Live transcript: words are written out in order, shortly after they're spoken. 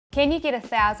Can you get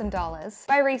 $1,000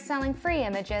 by reselling free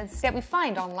images that we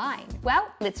find online? Well,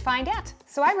 let's find out.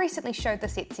 So I recently showed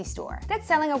this Etsy store that's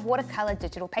selling a watercolor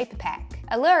digital paper pack.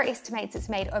 Allure estimates it's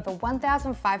made over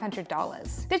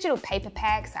 $1,500. Digital paper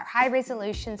packs are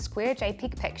high-resolution square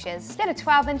JPEG pictures that are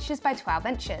 12 inches by 12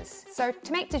 inches. So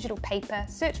to make digital paper,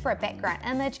 search for a background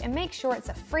image and make sure it's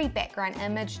a free background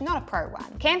image, not a pro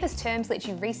one. Canvas Terms lets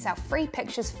you resell free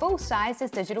pictures full-size as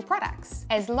digital products,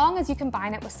 as long as you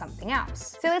combine it with something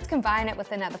else. So let's combine it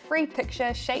with another free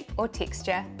picture, shape, or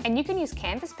texture, and you can use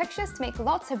Canvas pictures to make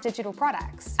lots of digital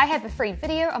products. I have a free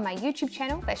video on my YouTube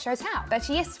channel that shows how. But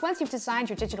yes, once you've designed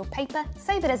your digital paper,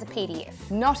 save it as a PDF,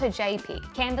 not a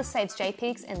JPEG. Canvas saves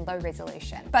JPEGs in low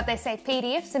resolution, but they save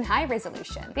PDFs in high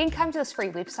resolution. Then come to this free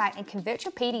website and convert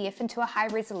your PDF into a high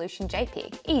resolution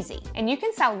JPEG. Easy. And you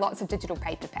can sell lots of digital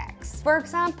paper packs. For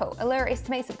example, Allure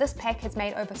estimates that this pack has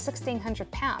made over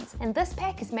 £1,600, and this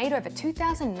pack has made over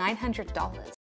 $2,900.